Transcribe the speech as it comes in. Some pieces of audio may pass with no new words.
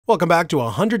Welcome back to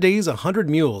 100 Days, 100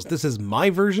 Mules. This is my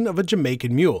version of a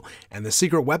Jamaican mule, and the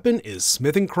secret weapon is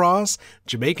Smith & Cross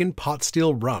Jamaican pot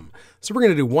still rum. So we're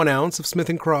going to do 1 ounce of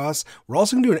Smith & Cross. We're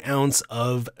also going to do an ounce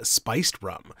of spiced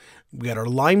rum. We got our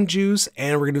lime juice,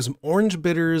 and we're going to do some orange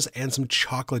bitters and some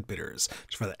chocolate bitters.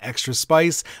 Just for the extra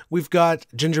spice, we've got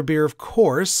ginger beer, of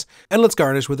course, and let's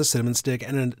garnish with a cinnamon stick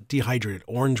and a dehydrated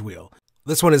orange wheel.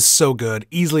 This one is so good,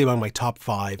 easily among my top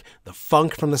 5. The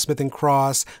funk from the Smith &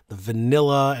 Cross, the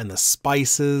vanilla and the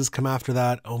spices come after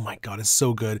that. Oh my God, it's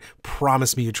so good.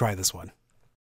 Promise me you try this one.